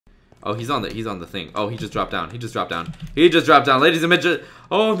Oh, he's on the thing. Oh, he just dropped down. He just dropped down. He just dropped down. Ladies and midget.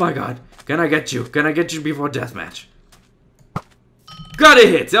 Oh my god. Can I get you? Can I get you before deathmatch? Got a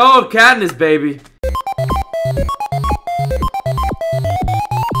hit. Oh, Katniss, baby.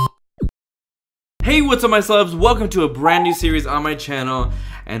 Hey, what's up, my celebs? Welcome to a brand new series on my channel,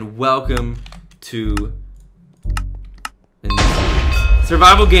 and welcome to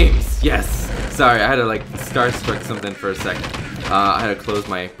survival games. Yes. Sorry, I had to like starstruck something for a second. I had to close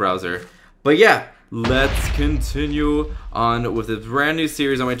my browser. But yeah, let's continue on with this brand new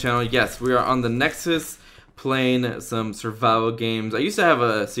series on my channel. Yes, we are on the Nexus playing some survival games. I used to have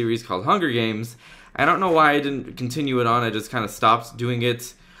a series called Hunger Games. I don't know why I didn't continue it on. I just kind of stopped doing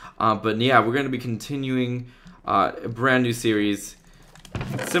it. But yeah, we're going to be continuing a brand new series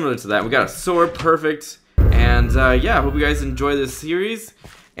similar to that. We got a sword, perfect. And yeah, I hope you guys enjoy this series.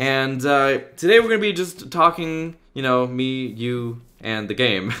 And today we're going to be just talking, you know, me, you, and the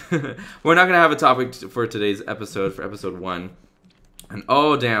game. We're not going to have a topic for today's episode, for episode 1. And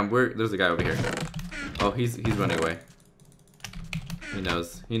oh damn, there's a guy over here. Oh, he's running away. He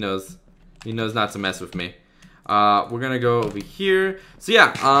knows not to mess with me. We're gonna go over here. So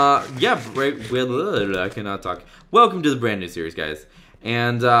yeah, I cannot talk. Welcome to the brand new series, guys.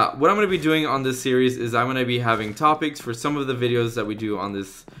 And what I'm gonna be doing on this series is I'm gonna be having topics for some of the videos that we do on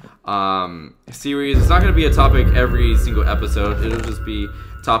this series. It's not gonna be a topic every single episode. It'll just be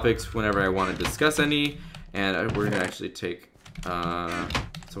topics whenever I want to discuss any. And we're gonna actually take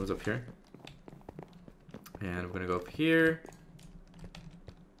someone's up here, and we're gonna go up here.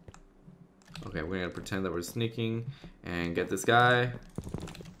 Okay, we're gonna pretend that we're sneaking and get this guy.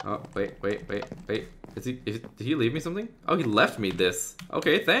 Oh, wait. Did he leave me something? Oh, he left me this.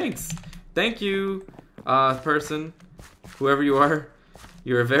 Okay, thanks. Thank you, person. Whoever you are.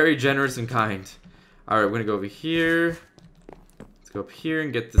 You're very generous and kind. Alright, we're gonna go over here. Let's go up here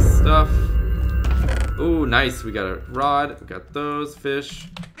and get this stuff. Ooh, nice. We got a rod. We got those fish.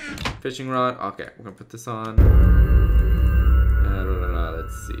 Fishing rod. Okay, we're gonna put this on.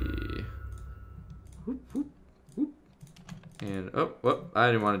 Let's see. Whoop, whoop, whoop. And oh, I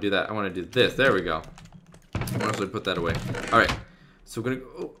didn't want to do that. I want to do this. There we go. I'll actually put that away. Alright. So we're gonna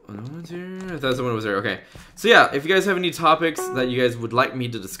go. Oh, no one's here. I thought someone was there. Okay. So yeah, if you guys have any topics that you guys would like me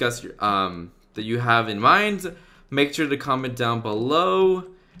to discuss, that you have in mind, make sure to comment down below.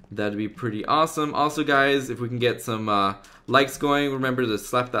 That'd be pretty awesome. Also, guys, if we can get some likes going, remember to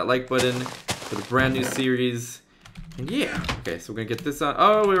slap that like button for the brand new series. And yeah, okay, so we're gonna get this on.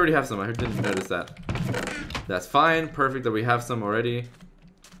 Oh, we already have some. I didn't notice that. That's fine. Perfect that we have some already.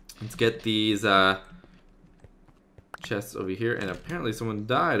 Let's get these chests over here. And apparently someone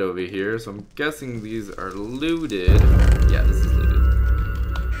died over here, so I'm guessing these are looted. Yeah, this is looted.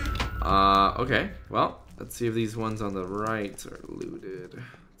 Okay, well, let's see if these ones on the right are looted.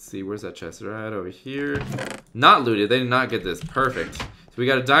 Let's see, where's that chest? Right over here. Not looted. They did not get this. Perfect. So we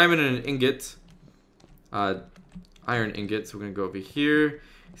got a diamond and an ingot. Iron ingot. So we're gonna go over here.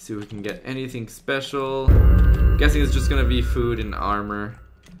 See if we can get anything special. I'm guessing it's just gonna be food and armor.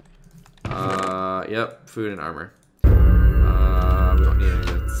 Yep, food and armor. We don't need any of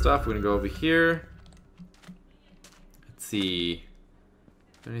that stuff. We're gonna go over here. Let's see.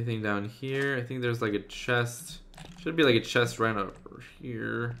 Anything down here? I think there's like a chest. Should be like a chest right over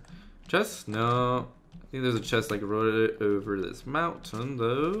here. Chest? No. I think there's a chest like right over this mountain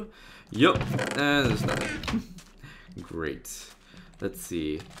though. Yup. And there's nothing. Great. Let's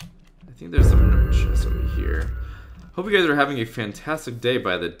see. I think there's some chests over here. Hope you guys are having a fantastic day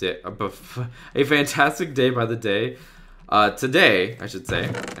by the day. A fantastic day by the day. Today, I should say.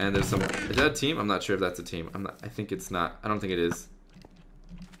 And there's some. Is that a team? I'm not sure if that's a team. I think it's not. I don't think it is.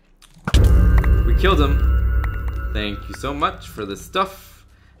 We killed him. Thank you so much for this stuff.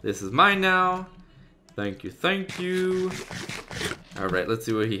 This is mine now. Thank you. Thank you. Alright, let's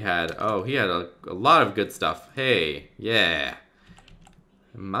see what he had. Oh, he had a lot of good stuff. Hey, yeah.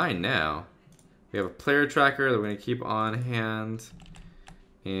 Mine now. We have a player tracker that we're going to keep on hand.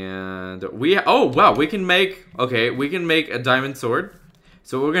 And oh, wow, we can make a diamond sword.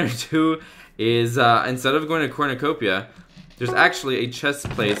 So what we're going to do is, instead of going to cornucopia, there's actually a chest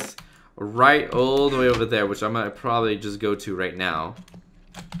place right all the way over there, which I might probably just go to right now.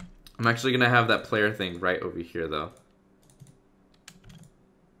 I'm actually going to have that player thing right over here, though.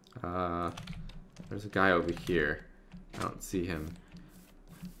 There's a guy over here. I don't see him.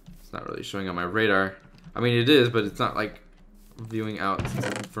 It's not really showing on my radar. I mean, it is, but it's not like viewing out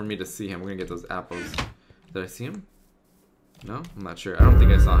for me to see him. We're gonna get those apples. Did I see him? No? I'm not sure. I don't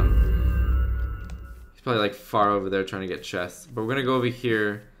think I saw him. He's probably like far over there trying to get chests. But we're gonna go over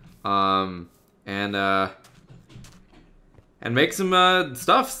here. and make some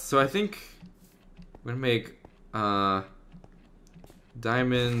stuff. So I think we're gonna make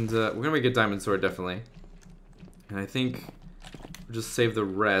diamond. We're gonna make a diamond sword definitely, and I think we'll just save the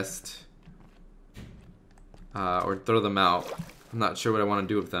rest or throw them out. I'm not sure what I want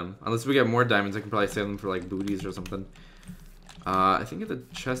to do with them. Unless we get more diamonds, I can probably save them for like booties or something. I think the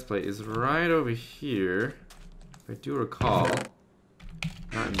chest plate is right over here. If I do recall.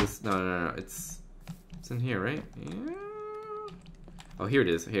 Not in this. No. It's in here, right? Yeah. Oh, here it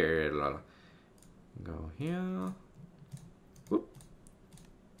is. Here. Go here. Whoop.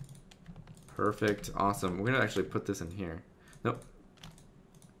 Perfect. Awesome. We're gonna actually put this in here. Nope.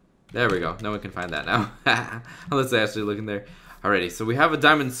 There we go. No one can find that now. Unless they actually look in there. Alrighty, so we have a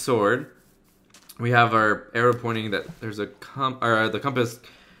diamond sword. We have our arrow pointing that there's a the compass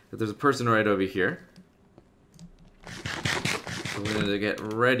that there's a person right over here. So we're gonna get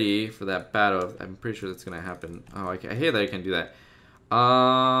ready for that battle. I'm pretty sure that's gonna happen. Oh, I hate that I can't do that.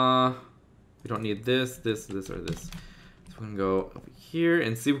 We don't need this, or this. So we're gonna go over here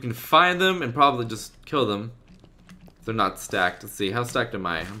and see if we can find them and probably just kill them. If they're not stacked. Let's see, how stacked am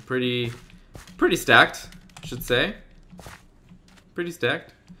I? I'm pretty stacked, I should say. Pretty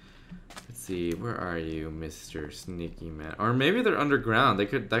stacked. Let's see, where are you, Mr. Sneaky Man? Or maybe they're underground. That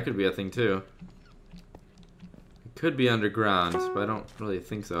could be a thing too. It could be underground, but I don't really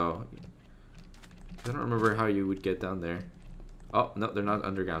think so. I don't remember how you would get down there. Oh, no, they're not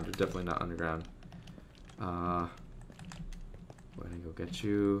underground. They're definitely not underground. We're gonna go get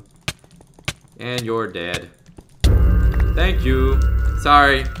you. And you're dead. Thank you.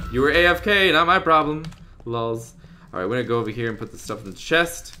 Sorry, you were AFK, not my problem. Lulz. Alright, we're gonna go over here and put the stuff in the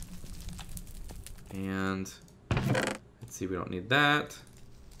chest. And let's see, we don't need that.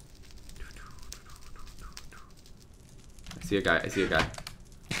 I see a guy.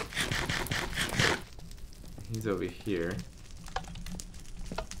 He's over here.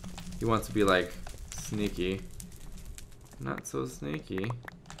 He wants to be like sneaky. Not so sneaky.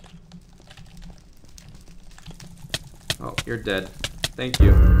 Oh, you're dead. Thank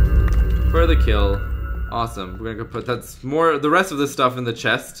you for the kill. Awesome. We're gonna go put the rest of this stuff in the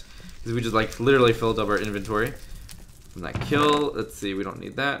chest because we just like literally filled up our inventory from that kill. Let's see. We don't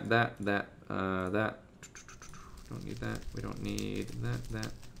need that. That. Don't need that. We don't need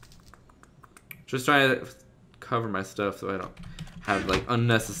that. Just trying to cover my stuff so I don't have like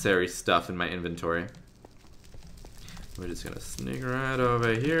unnecessary stuff in my inventory. We're just gonna sneak right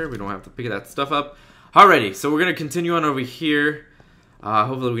over here. We don't have to pick that stuff up. Alrighty, so we're gonna continue on over here.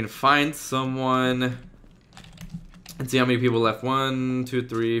 Hopefully we can find someone and see how many people left. 1, 2,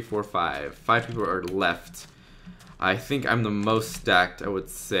 3, 4, 5. 5 people are left. I think I'm the most stacked, I would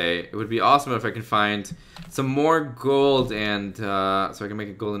say. It would be awesome if I can find some more gold and so I can make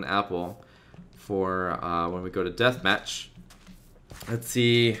a golden apple for when we go to deathmatch. Let's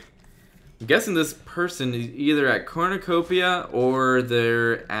see. I'm guessing this person is either at Cornucopia or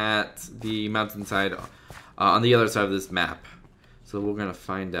they're at the mountainside on the other side of this map. So we're gonna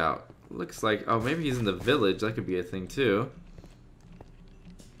find out. Looks like, oh, maybe he's in the village. That could be a thing too.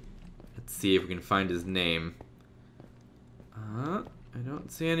 Let's see if we can find his name. I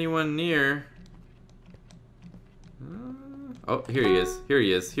don't see anyone near. Oh, here he is. Here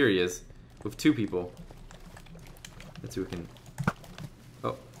he is. With 2 people. Let's see if we can.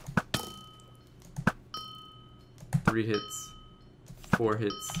 Oh. 3 hits. 4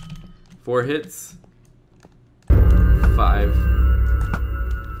 hits. 4 hits. 5.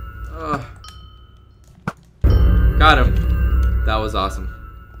 Got him. That was awesome.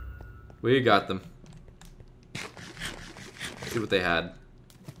 We got them. Let's see what they had.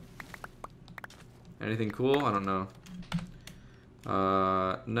 Anything cool? I don't know.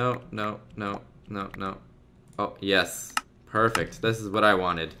 No. Oh, yes. Perfect. This is what I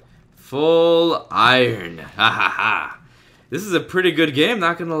wanted. Full iron. Ha ha ha. This is a pretty good game,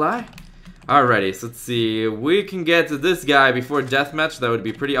 not gonna lie. Alrighty, so let's see. We can get to this guy before deathmatch. That would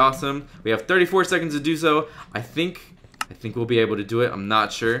be pretty awesome. We have 34 seconds to do so. I think we'll be able to do it. I'm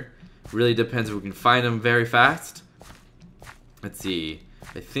not sure. Really depends if we can find him very fast. Let's see.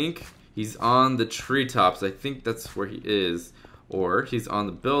 I think he's on the treetops. I think that's where he is. Or he's on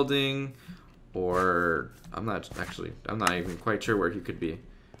the building. Or I'm not even quite sure where he could be.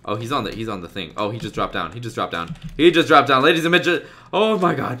 Oh, he's on the thing. Oh, he just dropped down. Ladies and midget. Oh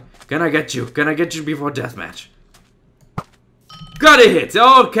my god. Can I get you before deathmatch? Got a hit.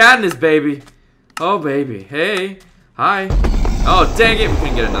 Oh, Katniss, baby. Oh, baby. Hey. Hi. Oh, dang it. We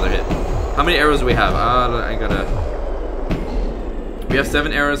couldn't get another hit. How many arrows do we have? We have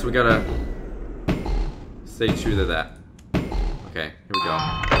 7 arrows. We gotta stay true to that. Okay, here we go.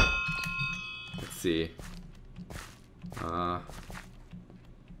 Let's see. I'm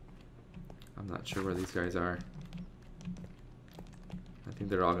not sure where these guys are. I think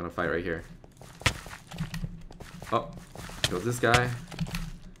they're all gonna fight right here. Oh, goes this guy.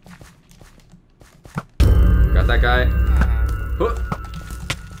 Got that guy.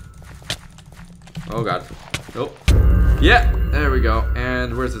 Oh god. Nope. Yeah, there we go.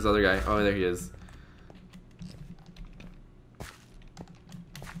 And where's this other guy? Oh, there he is.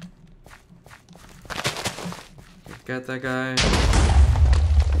 Got that guy.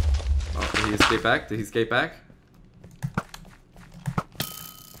 Oh, did he escape back? Did he escape back?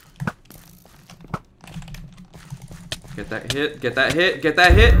 Get that hit, get that hit, get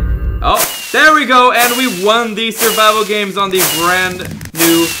that hit. Oh, there we go, and we won these survival games on the brand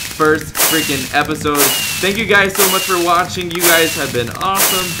new first freaking episode. Thank you guys so much for watching. You guys have been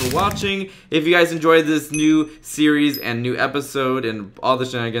awesome for watching. If you guys enjoyed this new series and new episode and all the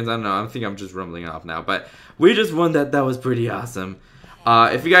shenanigans, I don't know, I think I'm just rumbling off now, but we just won that. That was pretty awesome.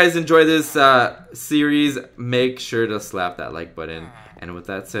 If you guys enjoy this series, make sure to slap that like button. And with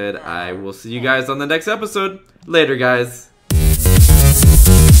that said, I will see you guys on the next episode. Later, guys.